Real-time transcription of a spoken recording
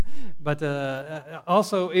But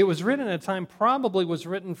also, it was written at a time, probably was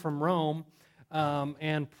written from Rome,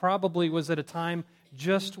 and probably was at a time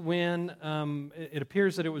just when it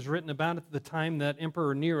appears that it was written about at the time that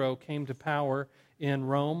Emperor Nero came to power in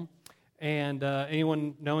Rome. And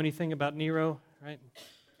anyone know anything about Nero? Right?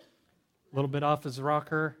 A little bit off his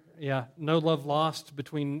rocker. Yeah, no love lost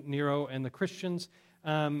between Nero and the Christians.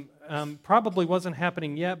 Probably wasn't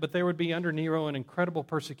happening yet, but there would be under Nero an incredible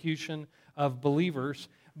persecution of believers.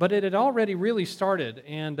 But it had already really started,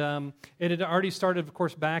 and it had already started, of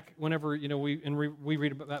course, back whenever we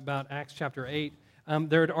read about Acts chapter 8.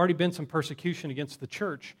 There had already been some persecution against the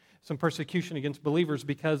church, some persecution against believers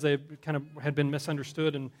because they kind of had been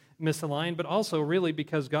misunderstood and misaligned, but also really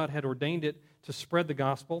because God had ordained it to spread the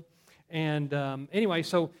gospel. And anyway,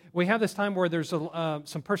 so we have this time where there's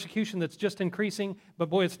some persecution that's just increasing, but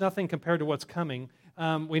boy, it's nothing compared to what's coming.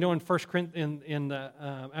 We know in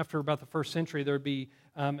after about the first century, there would be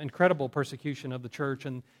incredible persecution of the church,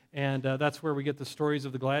 and that's where we get the stories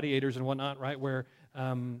of the gladiators and whatnot, right? Where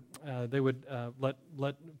they would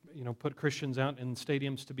put Christians out in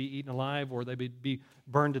stadiums to be eaten alive, or they would be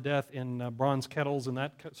burned to death in bronze kettles and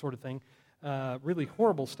that sort of thing. Really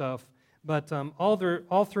horrible stuff. But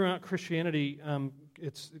all throughout Christianity,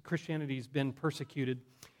 Christianity's been persecuted.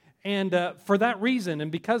 And for that reason,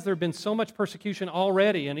 and because there had been so much persecution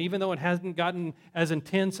already, and even though it hasn't gotten as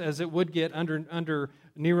intense as it would get under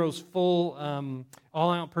Nero's full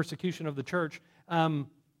all-out persecution of the church,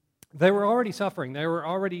 they were already suffering. They were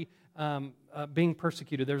already being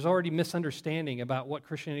persecuted. There was already misunderstanding about what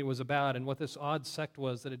Christianity was about and what this odd sect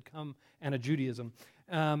was that had come out of Judaism.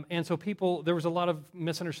 And so there was a lot of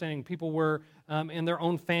misunderstanding. People were in their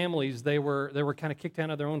own families. They were kind of kicked out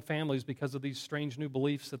of their own families because of these strange new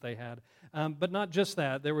beliefs that they had. But not just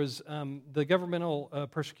that. There was the governmental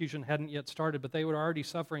persecution hadn't yet started, but they were already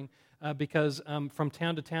suffering because from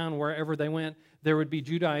town to town, wherever they went, there would be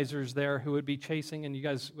Judaizers there who would be chasing. And you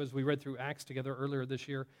guys, as we read through Acts together earlier this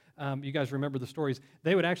year, you guys remember the stories.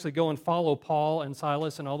 They would actually go and follow Paul and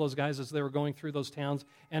Silas and all those guys as they were going through those towns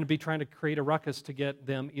and be trying to create a ruckus to get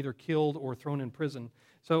them either killed or thrown in prison.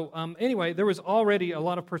 So anyway, there was already a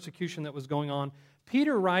lot of persecution that was going on.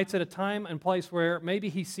 Peter writes at a time and place where maybe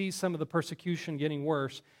he sees some of the persecution getting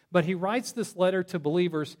worse, but he writes this letter to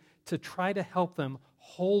believers to try to help them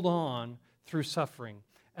hold on through suffering.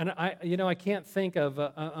 And I can't think of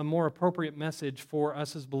a more appropriate message for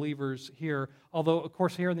us as believers here. Although, of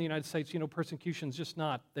course, here in the United States, persecution's just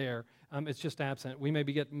not there. It's just absent. We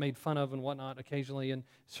maybe get made fun of and whatnot occasionally, and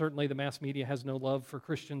certainly the mass media has no love for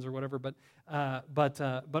Christians or whatever. But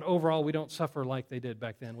overall, we don't suffer like they did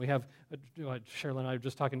back then. We have Cheryl and I were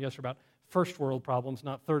just talking yesterday about first world problems,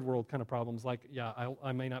 not third world kind of problems. Like,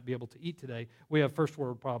 I may not be able to eat today. We have first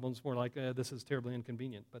world problems, more like this is terribly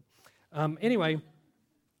inconvenient. But anyway.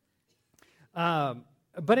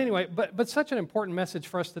 But such an important message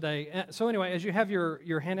for us today. So anyway, as you have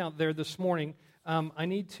your handout there this morning, I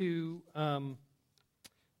need to,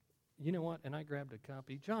 you know what? And I grabbed a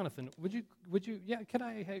copy. Jonathan, would you? would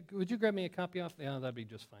you grab me a copy off? Yeah, that'd be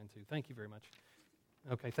just fine too. Thank you very much.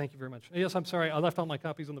 Okay, thank you very much. Yes, I'm sorry, I left all my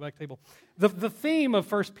copies on the back table. The theme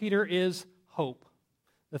of 1 Peter is hope.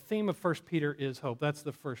 The theme of 1 Peter is hope. That's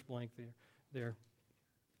the first blank there.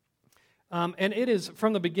 And it is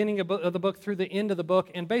from the beginning of the book through the end of the book.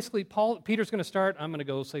 And basically, Peter's going to start. I'm going to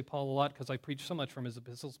go say Paul a lot because I preach so much from his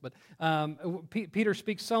epistles. But Peter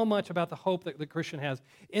speaks so much about the hope that the Christian has.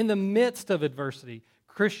 In the midst of adversity,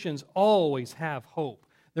 Christians always have hope.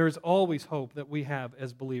 There is always hope that we have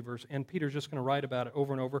as believers. And Peter's just going to write about it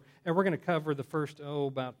over and over. And we're going to cover the first,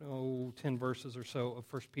 about 10 verses or so of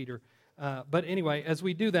 1 Peter. But anyway, as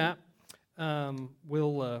we do that,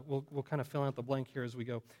 we'll kind of fill out the blank here as we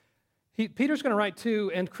go. Peter's going to write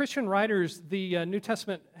too, and Christian writers, the New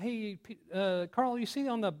Testament, hey, Carl, you see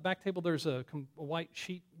on the back table there's a white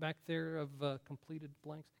sheet back there of completed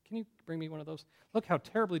blanks? Can you bring me one of those? Look how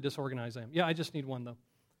terribly disorganized I am. Yeah, I just need one, though.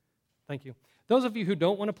 Thank you. Those of you who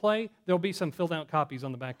don't want to play, there'll be some filled out copies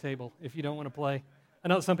on the back table if you don't want to play. I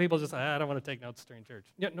know some people just say, I don't want to take notes during church.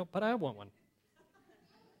 Yeah, no, but I want one.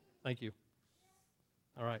 Thank you.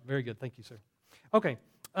 All right, very good. Thank you, sir. Okay.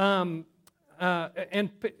 And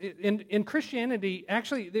in Christianity,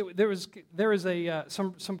 actually, there is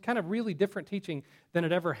some kind of really different teaching than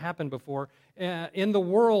had ever happened before. In the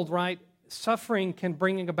world, right, suffering can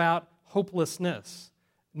bring about hopelessness,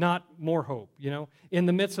 not more hope. In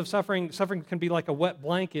the midst of suffering can be like a wet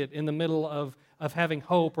blanket in the middle of having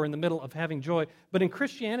hope or in the middle of having joy. But in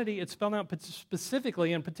Christianity, it's spelled out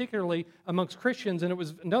specifically and particularly amongst Christians, and it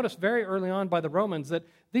was noticed very early on by the Romans that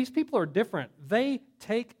these people are different. They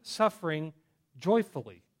take suffering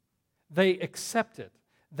joyfully. They accept it.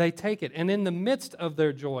 they take it. And in the midst of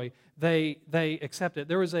their joy, they accept it.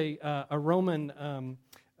 There was a Roman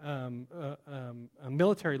a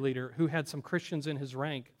military leader who had some Christians in his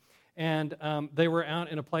rank, and they were out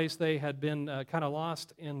in a place they had been kind of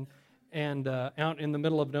lost in, and out in the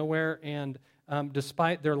middle of nowhere, and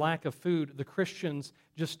despite their lack of food, the Christians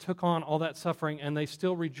just took on all that suffering, and they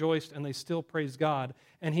still rejoiced and they still praised God.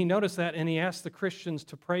 And he noticed that, and he asked the Christians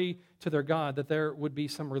to pray to their God that there would be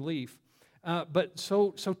some relief. But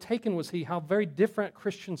so taken was he how very different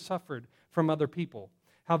Christians suffered from other people,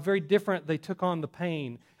 how very different they took on the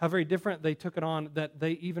pain, how very different they took it on, that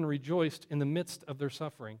they even rejoiced in the midst of their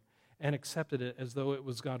suffering and accepted it as though it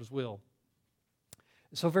was God's will.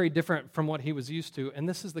 So very different from what he was used to, and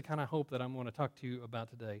this is the kind of hope that I'm going to talk to you about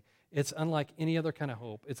today. It's unlike any other kind of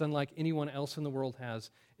hope. It's unlike anyone else in the world has,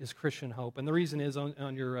 is Christian hope. And the reason is,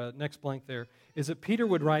 on your next blank there, is that Peter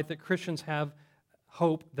would write that Christians have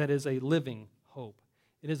hope that is a living hope.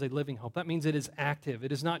 It is a living hope. That means it is active.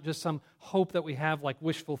 It is not just some hope that we have like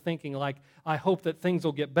wishful thinking, like, I hope that things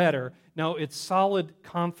will get better. No, it's solid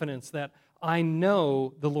confidence that I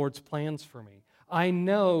know the Lord's plans for me. I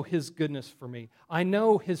know His goodness for me. I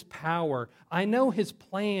know His power. I know His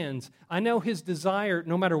plans. I know His desire.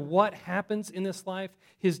 No matter what happens in this life,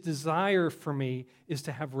 His desire for me is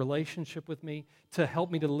to have relationship with me, to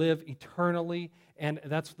help me to live eternally. And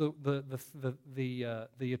that's the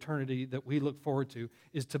eternity that we look forward to,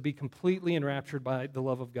 is to be completely enraptured by the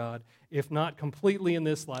love of God. If not completely in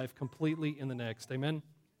this life, completely in the next. Amen?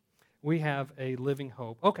 We have a living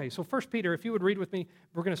hope. Okay, so 1 Peter, if you would read with me,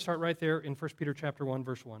 we're going to start right there in 1 Peter chapter 1,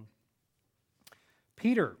 verse 1.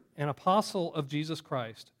 Peter, an apostle of Jesus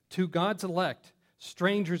Christ, to God's elect,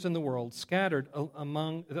 strangers in the world, scattered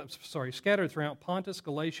throughout Pontus,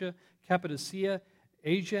 Galatia, Cappadocia,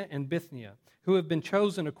 Asia, and Bithynia, who have been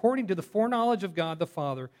chosen according to the foreknowledge of God the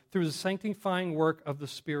Father through the sanctifying work of the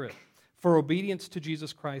Spirit, for obedience to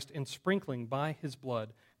Jesus Christ and sprinkling by His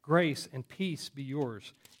blood. Grace and peace be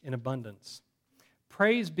yours in abundance.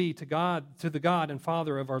 Praise be to God, to the God and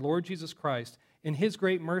Father of our Lord Jesus Christ. In His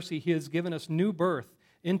great mercy, He has given us new birth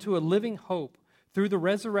into a living hope through the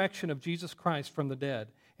resurrection of Jesus Christ from the dead,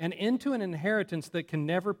 and into an inheritance that can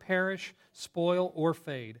never perish, spoil, or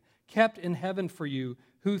fade, kept in heaven for you,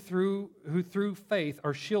 who through faith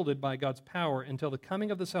are shielded by God's power until the coming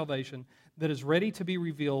of the salvation that is ready to be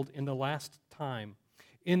revealed in the last time.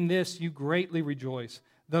 In this you greatly rejoice,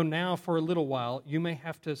 though now for a little while you may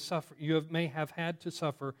have had to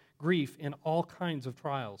suffer grief in all kinds of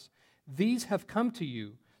trials. These have come to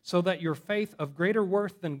you so that your faith, of greater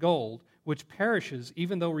worth than gold, which perishes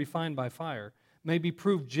even though refined by fire, may be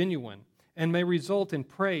proved genuine and may result in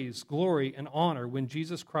praise, glory, and honor when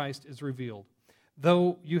Jesus Christ is revealed.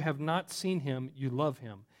 Though you have not seen Him, you love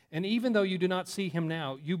Him. And even though you do not see Him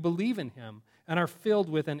now, you believe in Him and are filled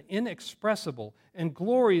with an inexpressible and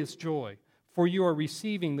glorious joy, for you are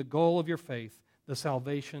receiving the goal of your faith, the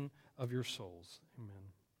salvation of your souls. Amen.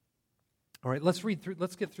 All right,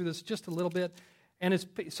 let's get through this just a little bit. And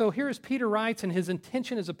so here as Peter writes, and his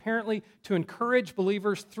intention is apparently to encourage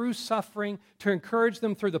believers through suffering, to encourage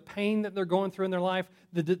them through the pain that they're going through in their life,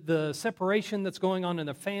 the separation that's going on in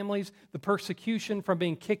their families, the persecution from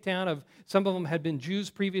being kicked out of, some of them had been Jews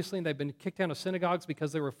previously, and they've been kicked out of synagogues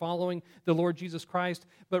because they were following the Lord Jesus Christ.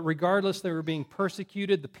 But regardless, they were being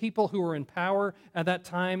persecuted. The people who were in power at that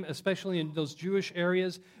time, especially in those Jewish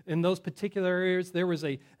areas, in those particular areas, there was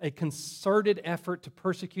a concerted effort to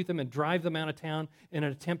persecute them and drive them out of town in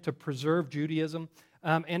an attempt to preserve Judaism.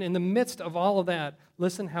 And in the midst of all of that,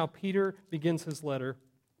 listen how Peter begins his letter.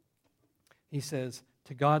 He says,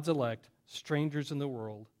 to God's elect, strangers in the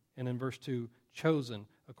world, and in verse 2, chosen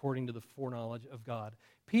according to the foreknowledge of God.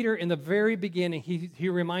 Peter, in the very beginning, he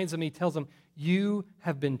reminds them, he tells them, you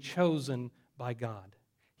have been chosen by God.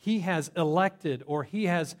 He has elected, or He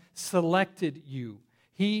has selected you.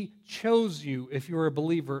 He chose you if you're a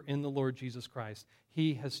believer in the Lord Jesus Christ.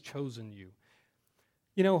 He has chosen you.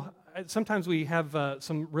 You know, sometimes we have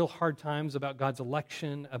some real hard times about God's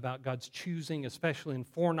election, about God's choosing, especially in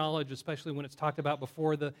foreknowledge, especially when it's talked about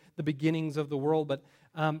before the beginnings of the world.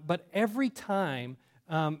 But every time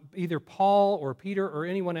either Paul or Peter or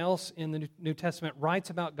anyone else in the New Testament writes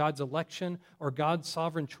about God's election or God's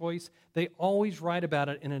sovereign choice, they always write about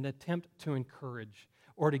it in an attempt to encourage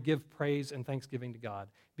or to give praise and thanksgiving to God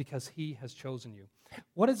because He has chosen you.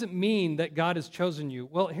 What does it mean that God has chosen you?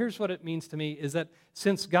 Well, here's what it means to me, is that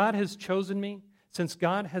since God has chosen me, since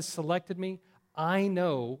God has selected me, I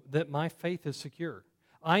know that my faith is secure.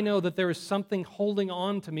 I know that there is something holding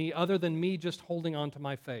on to me other than me just holding on to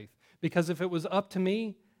my faith. Because if it was up to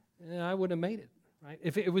me, I wouldn't have made it. Right?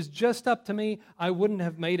 If it was just up to me, I wouldn't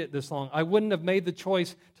have made it this long. I wouldn't have made the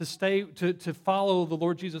choice to stay, to follow the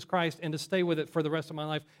Lord Jesus Christ and to stay with it for the rest of my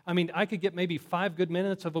life. I mean, I could get maybe 5 good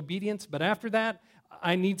minutes of obedience, but after that,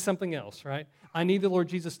 I need something else, right? I need the Lord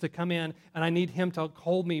Jesus to come in, and I need Him to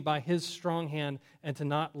hold me by His strong hand and to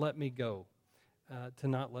not let me go.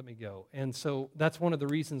 And so that's one of the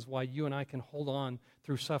reasons why you and I can hold on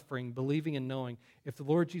through suffering, believing and knowing if the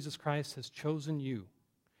Lord Jesus Christ has chosen you,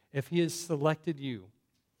 if He has selected you,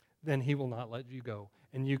 then He will not let you go,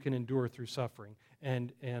 and you can endure through suffering.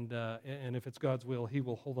 And if it's God's will, He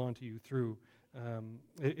will hold on to you through.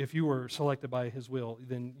 If you were selected by His will,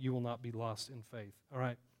 then you will not be lost in faith. All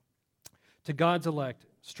right. To God's elect,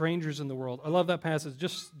 strangers in the world. I love that passage,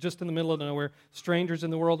 just in the middle of nowhere, strangers in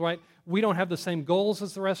the world, right? We don't have the same goals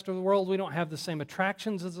as the rest of the world. We don't have the same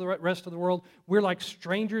attractions as the rest of the world. We're like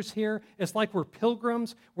strangers here. It's like we're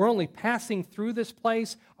pilgrims. We're only passing through this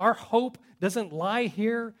place. Our hope doesn't lie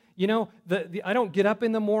here. You know, I don't get up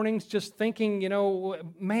in the mornings just thinking,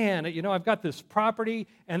 man, I've got this property,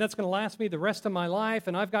 and that's going to last me the rest of my life,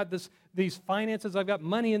 and I've got these finances, I've got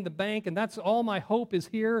money in the bank, and that's all my hope is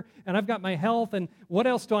here, and I've got my health, and what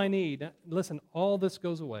else do I need? Listen, all this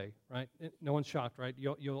goes away, right? No one's shocked, right?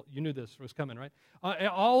 You knew this was coming, right?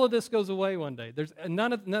 All of this goes away one day. There's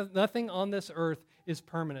nothing on this earth is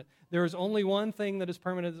permanent. There is only one thing that is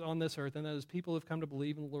permanent on this earth, and that is people who have come to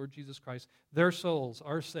believe in the Lord Jesus Christ. Their souls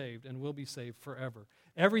are saved and will be saved forever.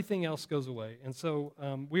 Everything else goes away. And so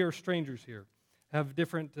we are strangers here, have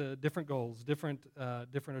different goals, different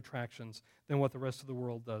attractions than what the rest of the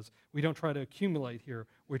world does. We don't try to accumulate here.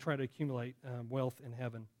 We try to accumulate wealth in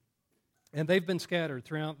heaven. And they've been scattered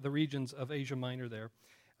throughout the regions of Asia Minor there.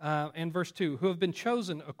 And verse 2, who have been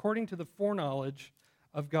chosen according to the foreknowledge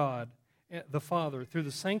of God, the Father, through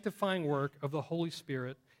the sanctifying work of the Holy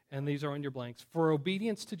Spirit, and these are on your blanks, for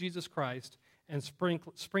obedience to Jesus Christ and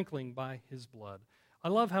sprinkling by His blood. I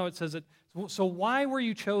love how it says it. So why were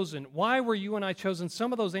you chosen? Why were you and I chosen?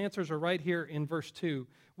 Some of those answers are right here in verse 2.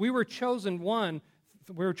 We were chosen,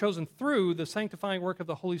 through the sanctifying work of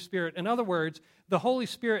the Holy Spirit. In other words, the Holy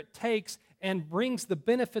Spirit takes and brings the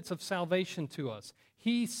benefits of salvation to us.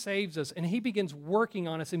 He saves us, and He begins working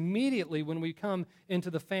on us immediately when we come into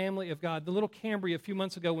the family of God. The little Cambria a few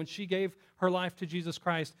months ago, when she gave her life to Jesus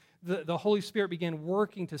Christ, the Holy Spirit began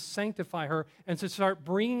working to sanctify her and to start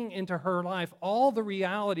bringing into her life all the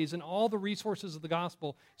realities and all the resources of the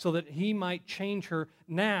gospel so that He might change her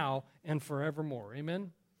now and forevermore.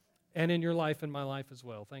 Amen? And in your life and my life as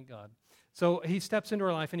well, thank God. So He steps into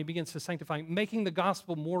her life and He begins to sanctify, making the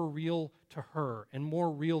gospel more real to her and more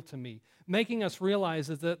real to me, making us realize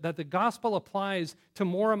that the gospel applies to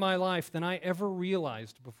more of my life than I ever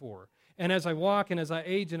realized before. And as I walk and as I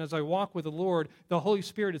age and as I walk with the Lord, the Holy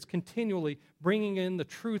Spirit is continually bringing in the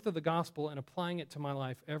truth of the gospel and applying it to my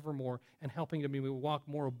life evermore and helping me walk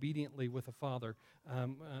more obediently with the Father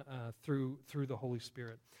through the Holy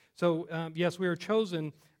Spirit. So, yes, we are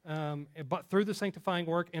chosen but through the sanctifying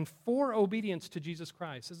work and for obedience to Jesus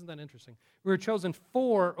Christ. Isn't that interesting? We were chosen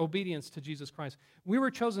for obedience to Jesus Christ. We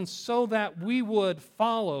were chosen so that we would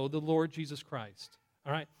follow the Lord Jesus Christ.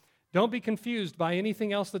 All right? Don't be confused by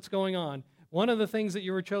anything else that's going on. One of the things that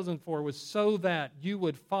you were chosen for was so that you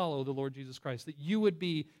would follow the Lord Jesus Christ, that you would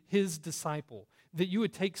be His disciple, that you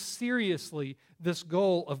would take seriously this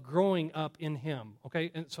goal of growing up in Him,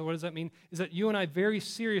 okay? And so what does that mean? Is that you and I very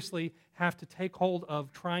seriously have to take hold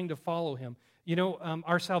of trying to follow Him. You know,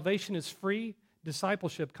 our salvation is free.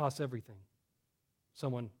 Discipleship costs everything.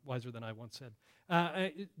 Someone wiser than I once said.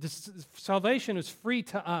 Salvation is free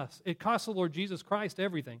to us. It cost the Lord Jesus Christ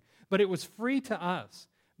everything, but it was free to us.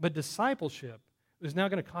 But discipleship is now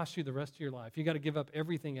going to cost you the rest of your life. You've got to give up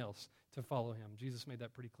everything else to follow Him. Jesus made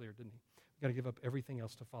that pretty clear, didn't He? You've got to give up everything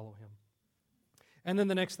else to follow Him. And then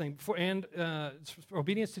the next thing, for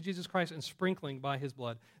obedience to Jesus Christ and sprinkling by His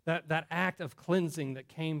blood. That act of cleansing that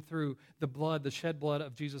came through the blood, the shed blood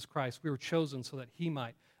of Jesus Christ. We were chosen so that He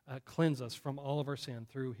might cleanse us from all of our sin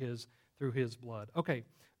through His blood. Okay,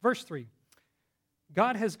 verse 3.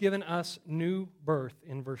 God has given us new birth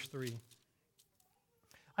in verse 3.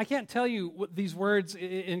 I can't tell you what these words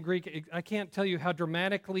in Greek, I can't tell you how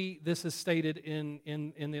dramatically this is stated in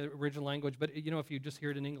the original language, but if you just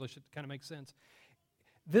hear it in English, it kind of makes sense.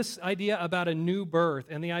 This idea about a new birth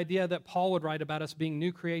and the idea that Paul would write about us being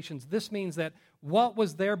new creations, this means that what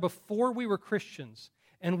was there before we were Christians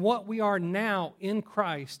and what we are now in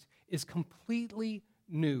Christ is completely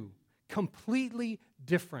new, completely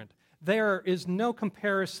different. There is no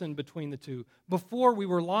comparison between the two. Before we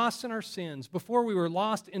were lost in our sins, before we were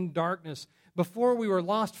lost in darkness, before we were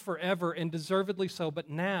lost forever and deservedly so, but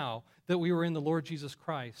now that we were in the Lord Jesus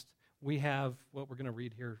Christ, we have what we're going to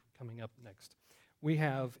read here coming up next. We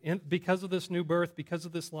have, because of this new birth, because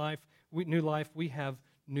of this new life, we have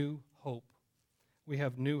new hope. We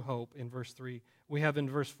have new hope in verse 3. We have in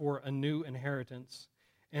verse 4 a new inheritance.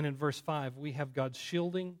 And in verse 5, we have God's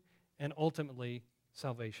shielding and ultimately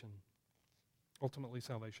salvation. Ultimately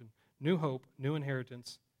salvation. New hope, new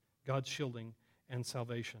inheritance, God's shielding, and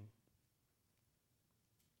salvation.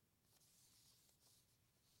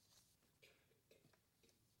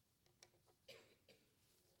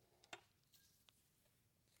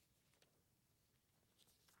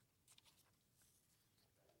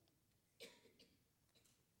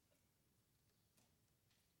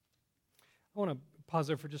 I want to pause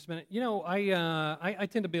there for just a minute. You know, I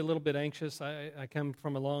tend to be a little bit anxious. I come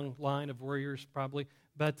from a long line of warriors, probably,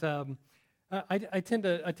 but I tend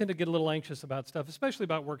to get a little anxious about stuff, especially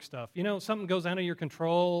about work stuff. You know, something goes out of your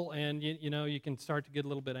control, and you can start to get a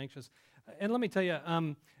little bit anxious. And let me tell you,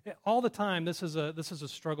 all the time this is a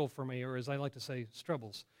struggle for me, or as I like to say,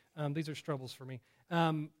 struggles. These are struggles for me.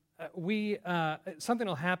 Something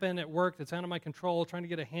will happen at work that's out of my control, trying to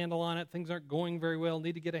get a handle on it. Things aren't going very well,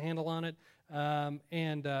 need to get a handle on it.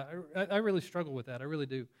 I really struggle with that. I really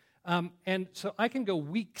do. And so I can go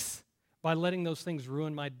weeks by letting those things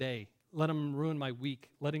ruin my day, let them ruin my week,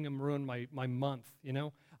 letting them ruin my month, you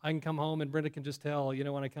know. I can come home and Brenda can just tell, you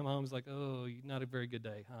know, when I come home, it's like, oh, not a very good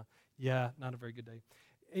day, huh? Yeah, not a very good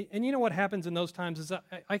day. And you know what happens in those times is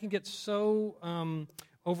I can get so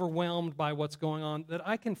overwhelmed by what's going on that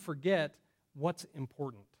I can forget what's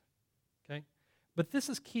important, okay? But this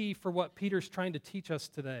is key for what Peter's trying to teach us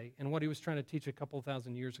today and what he was trying to teach a couple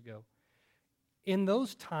thousand years ago. In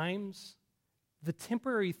those times, the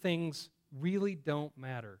temporary things really don't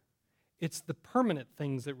matter. It's the permanent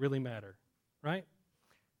things that really matter, right?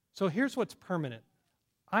 So here's what's permanent.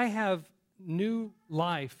 I have new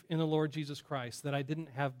life in the Lord Jesus Christ that I didn't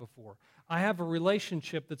have before. I have a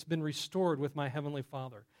relationship that's been restored with my Heavenly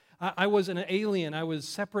Father. I was an alien. I was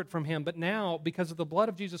separate from Him. But now, because of the blood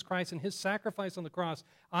of Jesus Christ and His sacrifice on the cross,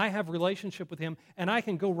 I have relationship with Him, and I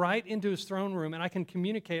can go right into His throne room, and I can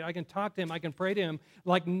communicate. I can talk to Him. I can pray to Him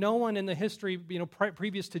like no one in the history,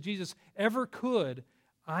 previous to Jesus ever could.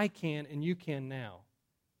 I can, and you can now.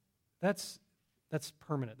 That's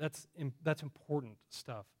permanent. That's important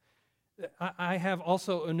stuff. I have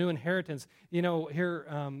also a new inheritance. You know, here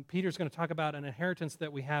Peter's going to talk about an inheritance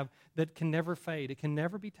that we have that can never fade. It can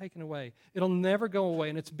never be taken away. It'll never go away,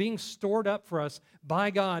 and it's being stored up for us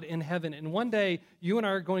by God in heaven. And one day, you and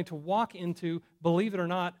I are going to walk into, believe it or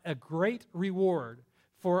not, a great reward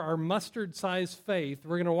for our mustard-sized faith.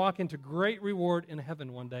 We're going to walk into great reward in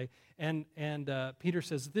heaven one day. And Peter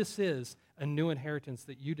says, this is a new inheritance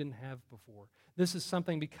that you didn't have before. This is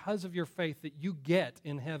something because of your faith that you get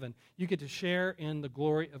in heaven. You get to share in the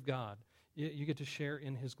glory of God. You get to share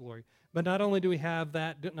in His glory. But not only do we have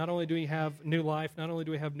that, not only do we have new life, not only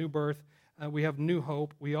do we have new birth, we have new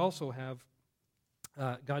hope, we also have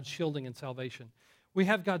God's shielding and salvation. We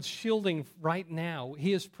have God's shielding right now.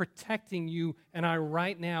 He is protecting you and I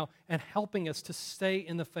right now and helping us to stay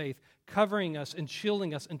in the faith, covering us and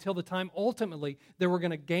shielding us until the time ultimately that we're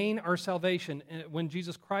going to gain our salvation when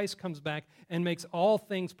Jesus Christ comes back and makes all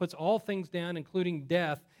things, puts all things down, including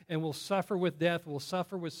death, and we'll suffer with death, we'll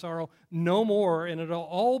suffer with sorrow no more, and it'll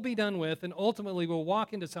all be done with, and ultimately we'll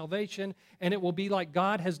walk into salvation, and it will be like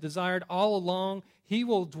God has desired all along. He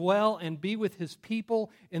will dwell and be with His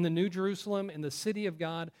people in the New Jerusalem, in the city of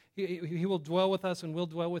God. He will dwell with us, and we'll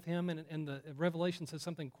dwell with Him, and the Revelation says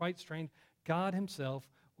something quite strange. God Himself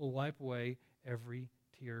will wipe away every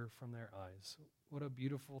tear from their eyes. What a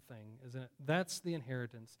beautiful thing, isn't it? That's the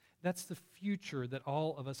inheritance. That's the future that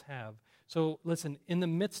all of us have. So listen, in the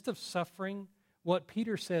midst of suffering, what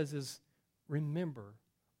Peter says is, remember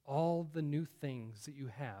all the new things that you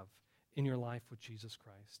have in your life with Jesus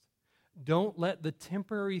Christ. Don't let the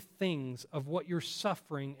temporary things of what you're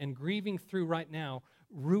suffering and grieving through right now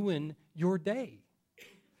ruin your day.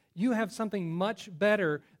 You have something much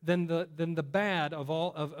better than the bad of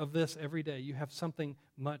all of this every day. You have something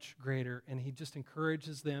much greater, and he just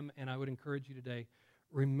encourages them, and I would encourage you today,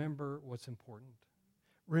 remember what's important.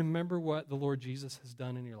 Remember what the Lord Jesus has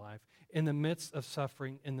done in your life. In the midst of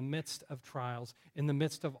suffering, in the midst of trials, in the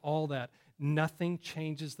midst of all that, nothing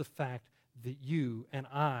changes the fact that you and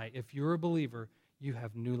I, if you're a believer, you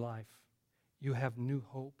have new life. You have new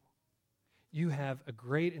hope. You have a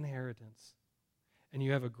great inheritance. And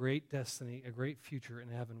you have a great destiny, a great future in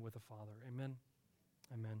heaven with the Father. Amen?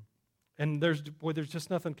 Amen. And there's just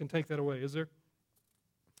nothing can take that away, is there?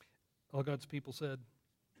 All God's people said.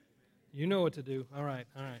 You know what to do. All right,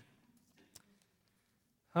 all right.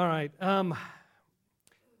 All right.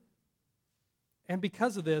 And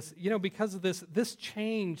because of this, this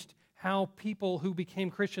changed how people who became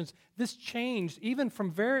Christians, this changed even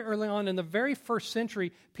from very early on in the very first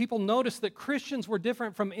century. People noticed that Christians were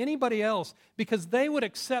different from anybody else because they would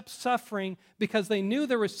accept suffering because they knew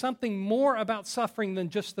there was something more about suffering than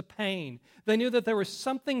just the pain. They knew that there was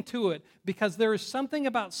something to it because there is something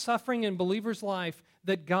about suffering in believers' life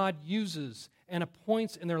that God uses and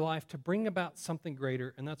appoints in their life to bring about something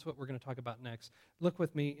greater, and that's what we're going to talk about next. Look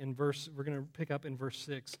with me we're going to pick up in verse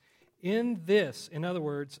 6. In this, in other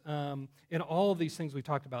words, in all of these things we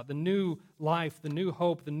talked about, the new life, the new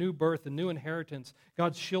hope, the new birth, the new inheritance,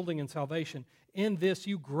 God's shielding and salvation, in this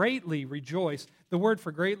you greatly rejoice. The word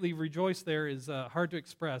for greatly rejoice there is hard to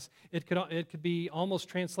express. It could be almost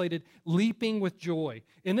translated leaping with joy.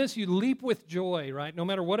 In this you leap with joy, right? No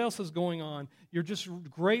matter what else is going on, you're just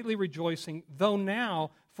greatly rejoicing, though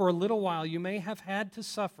now, for a little while, you may have had to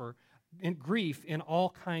suffer in grief in all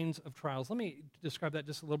kinds of trials. Let me describe that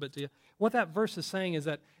just a little bit to you. What that verse is saying is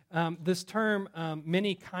that this term,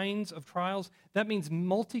 many kinds of trials, that means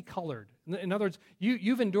multicolored. In other words,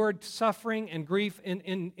 you've endured suffering and grief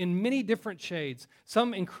in many different shades.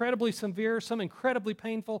 Some incredibly severe, some incredibly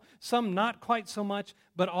painful, some not quite so much,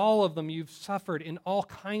 but all of them you've suffered in all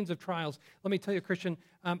kinds of trials. Let me tell you, Christian,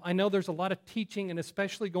 I know there's a lot of teaching, and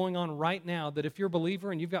especially going on right now, that if you're a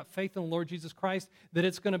believer and you've got faith in the Lord Jesus Christ, that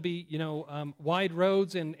it's going to be, wide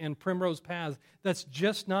roads and primrose paths. That's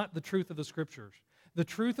just not the truth of the Scriptures. The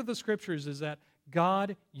truth of the Scriptures is that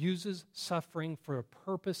God uses suffering for a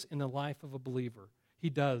purpose in the life of a believer. He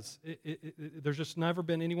does. There's just never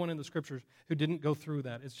been anyone in the Scriptures who didn't go through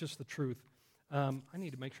that. It's just the truth. I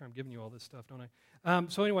need to make sure I'm giving you all this stuff, don't I?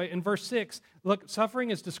 So anyway, in verse 6, look, suffering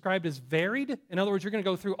is described as varied. In other words, you're going to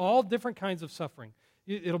go through all different kinds of suffering.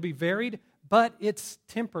 It'll be varied, but it's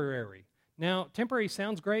temporary. Now, temporary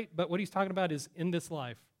sounds great, but what he's talking about is in this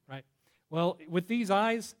life, right? Well, with these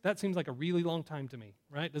eyes, that seems like a really long time to me,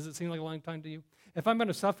 right? Does it seem like a long time to you? If I'm going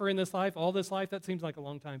to suffer in this life, all this life, that seems like a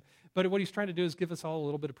long time. But what he's trying to do is give us all a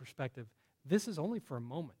little bit of perspective. This is only for a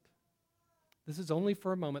moment. This is only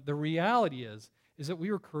for a moment. The reality is that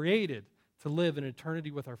we were created to live in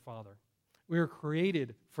eternity with our Father. We were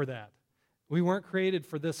created for that. We weren't created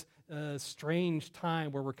for this strange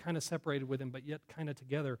time where we're kind of separated with Him, but yet kind of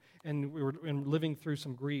together, and we were living through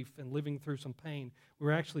some grief and living through some pain. We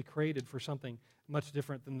were actually created for something much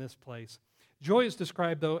different than this place. Joy is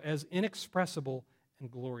described, though, as inexpressible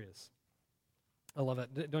and glorious. I love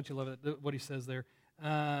it. Don't you love it, what he says there?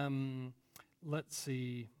 Let's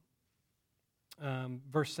see.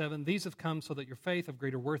 Verse 7, these have come so that your faith of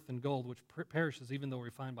greater worth than gold, which perishes even though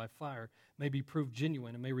refined by fire, may be proved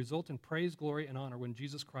genuine and may result in praise, glory, and honor when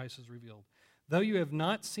Jesus Christ is revealed. Though you have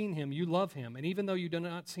not seen Him, you love Him, and even though you do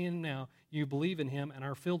not see Him now, you believe in Him and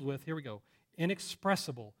are filled with, here we go,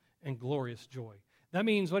 inexpressible and glorious joy. That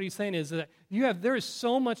means what he's saying is that there is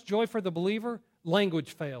so much joy for the believer,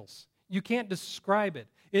 language fails. You can't describe it.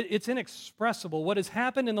 It's inexpressible. What has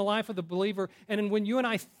happened in the life of the believer, and when you and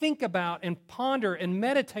I think about and ponder and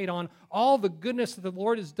meditate on all the goodness that the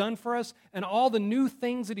Lord has done for us and all the new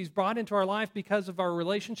things that He's brought into our life because of our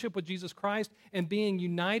relationship with Jesus Christ and being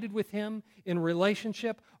united with Him in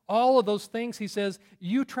relationship, all of those things, he says,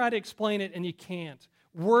 you try to explain it and you can't.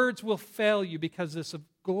 Words will fail you because this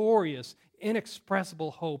glorious,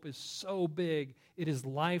 inexpressible hope is so big. It is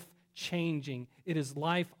life-changing. It is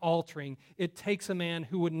life-altering. It takes a man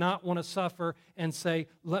who would not want to suffer and say,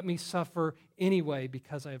 let me suffer anyway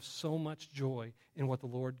because I have so much joy in what the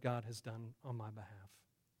Lord God has done on my behalf.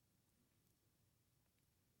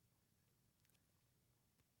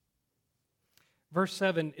 Verse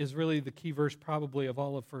 7 is really the key verse probably of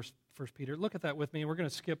all of 1 Peter. Look at that with me, and we're going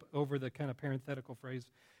to skip over the kind of parenthetical phrase.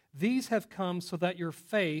 These have come so that your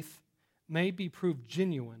faith may be proved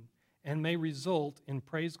genuine and may result in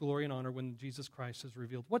praise, glory, and honor when Jesus Christ is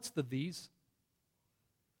revealed. What's the these?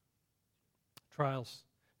 Trials.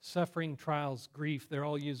 Suffering, trials, grief. They're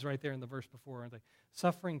all used right there in the verse before, aren't they?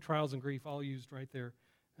 Suffering, trials, and grief all used right there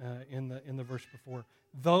in the verse before.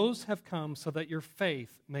 Those have come so that your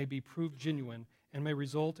faith may be proved genuine and may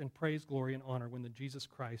result in praise, glory, and honor when the Jesus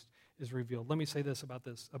Christ is revealed. Let me say this about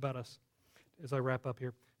us as I wrap up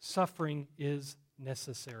here. Suffering is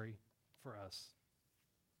necessary for us.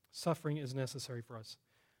 Suffering is necessary for us.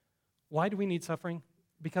 Why do we need suffering?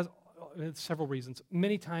 Because several reasons.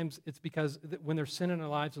 Many times it's because when there's sin in our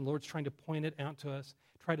lives and the Lord's trying to point it out to us,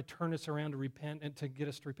 try to turn us around to repent and to get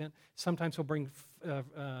us to repent, sometimes He'll bring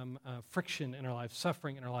friction in our lives,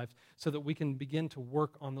 suffering in our lives, so that we can begin to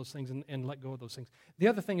work on those things and let go of those things. The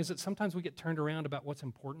other thing is that sometimes we get turned around about what's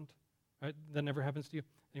important. Right? That never happens to you?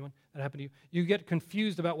 Anyone? That happened to you? You get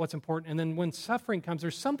confused about what's important, and then when suffering comes,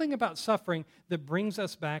 there's something about suffering that brings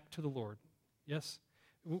us back to the Lord. Yes?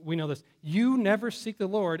 We know this. You never seek the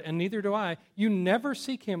Lord, and neither do I. You never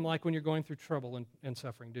seek Him like when you're going through trouble and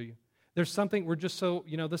suffering, do you? There's something, we're just so,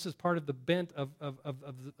 this is part of the bent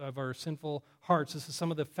of our sinful hearts. This is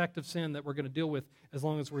some of the effect of sin that we're going to deal with as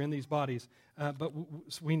long as we're in these bodies. But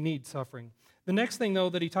we need suffering. The next thing, though,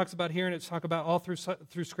 that he talks about here, and it's talked about all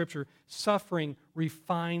through Scripture, suffering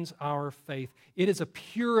refines our faith. It is a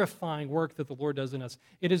purifying work that the Lord does in us.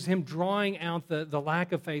 It is Him drawing out the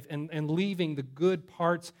lack of faith and leaving the good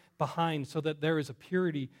parts behind so that there is a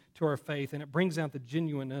purity to our faith, and it brings out the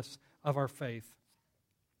genuineness of our faith.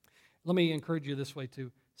 Let me encourage you this way,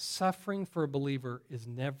 too. Suffering for a believer is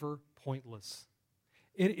never pointless.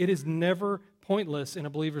 It is never pointless in a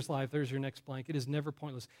believer's life. There's your next blank. It is never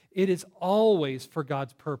pointless. It is always for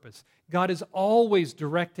God's purpose. God is always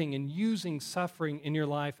directing and using suffering in your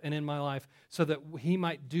life and in my life so that He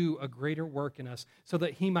might do a greater work in us, so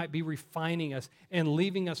that He might be refining us and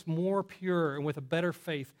leaving us more pure and with a better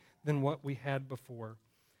faith than what we had before.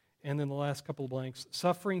 And then the last couple of blanks.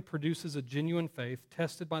 Suffering produces a genuine faith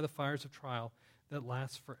tested by the fires of trial that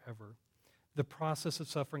lasts forever. The process of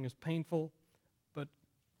suffering is painful, but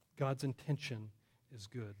God's intention is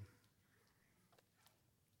good.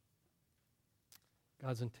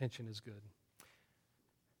 God's intention is good.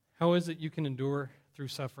 How is it you can endure through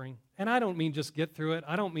suffering? And I don't mean just get through it.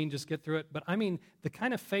 But I mean the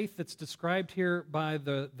kind of faith that's described here by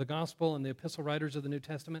the gospel and the epistle writers of the New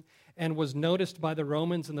Testament and was noticed by the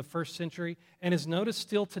Romans in the first century and is noticed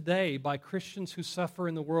still today by Christians who suffer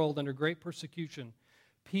in the world under great persecution.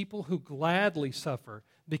 People who gladly suffer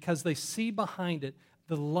because they see behind it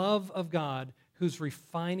the love of God who's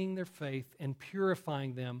refining their faith and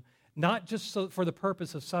purifying them, not just for the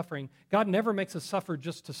purpose of suffering. God never makes us suffer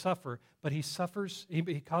just to suffer, but He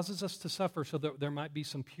causes us to suffer so that there might be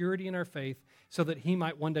some purity in our faith, so that He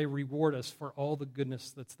might one day reward us for all the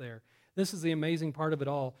goodness that's there. This is the amazing part of it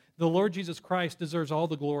all. The Lord Jesus Christ deserves all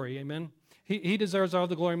the glory, amen? He deserves all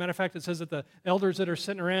the glory. Matter of fact, it says that the elders that are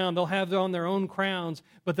sitting around, they'll have on their own crowns,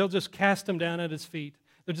 but they'll just cast them down at His feet.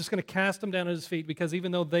 They're just going to cast them down at His feet because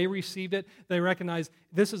even though they received it, they recognize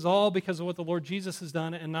this is all because of what the Lord Jesus has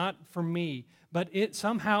done and not for me. But it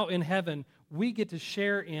somehow in heaven, we get to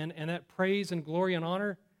share in, and that praise and glory and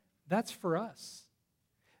honor, that's for us.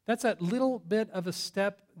 That's that little bit of a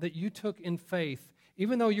step that you took in faith.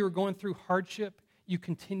 Even though you were going through hardship, you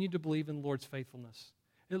continued to believe in the Lord's faithfulness.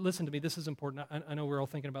 Listen to me, this is important. I know we're all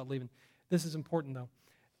thinking about leaving. This is important, though.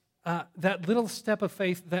 That little step of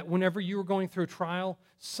faith that whenever you were going through a trial,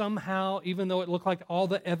 somehow, even though it looked like all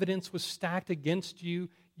the evidence was stacked against you,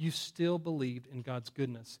 you still believed in God's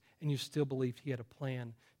goodness, and you still believed He had a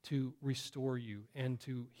plan to restore you and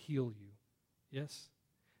to heal you. Yes?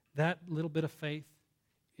 That little bit of faith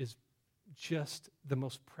is just the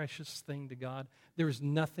most precious thing to God. There is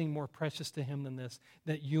nothing more precious to Him than this,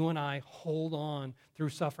 that you and I hold on through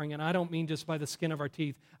suffering. And I don't mean just by the skin of our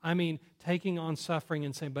teeth. I mean taking on suffering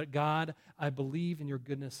and saying, but God, I believe in your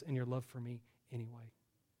goodness and your love for me anyway.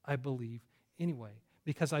 I believe anyway.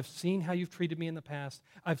 Because I've seen how you've treated me in the past.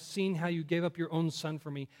 I've seen how you gave up your own Son for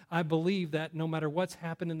me. I believe that no matter what's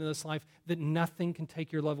happened in this life, that nothing can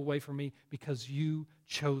take your love away from me because you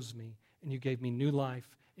chose me and you gave me new life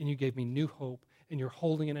and you gave me new hope, and you're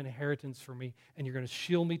holding an inheritance for me, and you're going to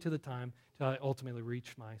shield me to the time till I ultimately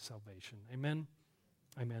reach my salvation. Amen?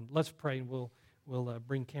 Amen. Let's pray, and we'll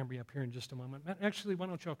bring Cambria up here in just a moment. Actually, why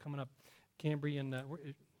don't y'all coming up? Cambria and,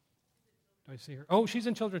 do I see her? Oh, she's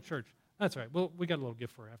in Children's Church. That's all right. We got a little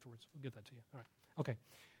gift for her afterwards. We'll get that to you. All right. Okay.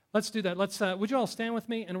 Let's do that. Would you all stand with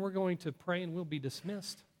me, and we're going to pray, and we'll be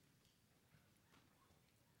dismissed.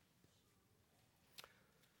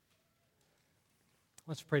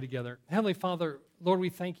 Let's pray together. Heavenly Father, Lord, we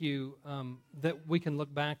thank you that we can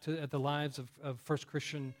look back at the lives of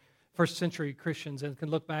first century Christians and can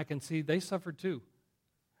look back and see they suffered too.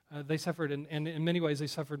 They suffered, and in many ways they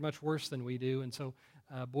suffered much worse than we do. And so,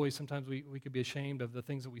 boys, sometimes we could be ashamed of the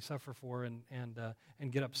things that we suffer for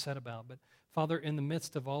and get upset about. But Father, in the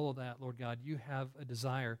midst of all of that, Lord God, you have a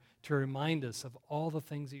desire to remind us of all the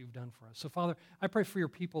things that you've done for us. So, Father, I pray for your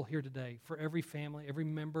people here today, for every family, every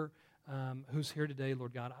member who's here today,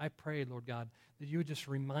 Lord God. I pray, Lord God, that you would just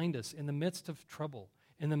remind us in the midst of trouble,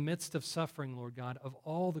 in the midst of suffering, Lord God, of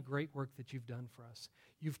all the great work that you've done for us.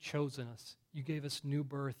 You've chosen us. You gave us new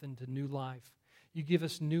birth into new life. You give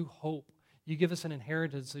us new hope. You give us an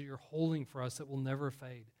inheritance that you're holding for us that will never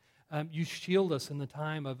fade. You shield us in the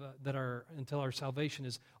time of until our salvation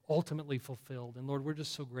is ultimately fulfilled. And Lord, we're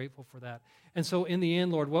just so grateful for that. And so in the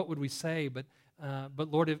end, Lord, what would we say? But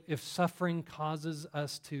Lord, if suffering causes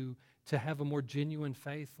us to have a more genuine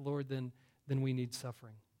faith, Lord, then we need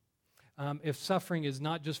suffering. If suffering is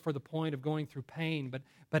not just for the point of going through pain,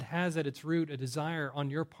 but has at its root a desire on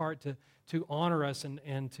your part to honor us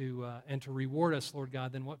and to reward us, Lord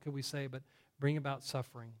God, then what could we say but bring about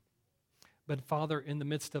suffering? But Father, in the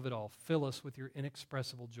midst of it all, fill us with your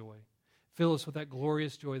inexpressible joy. Fill us with that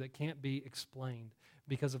glorious joy that can't be explained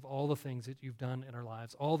because of all the things that you've done in our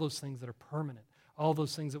lives, all those things that are permanent, all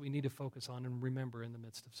those things that we need to focus on and remember in the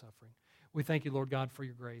midst of suffering. We thank you, Lord God, for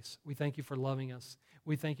your grace. We thank you for loving us.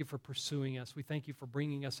 We thank you for pursuing us. We thank you for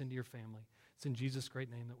bringing us into your family. It's in Jesus' great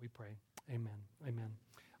name that we pray. Amen. Amen.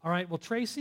 All right, well, Tracy.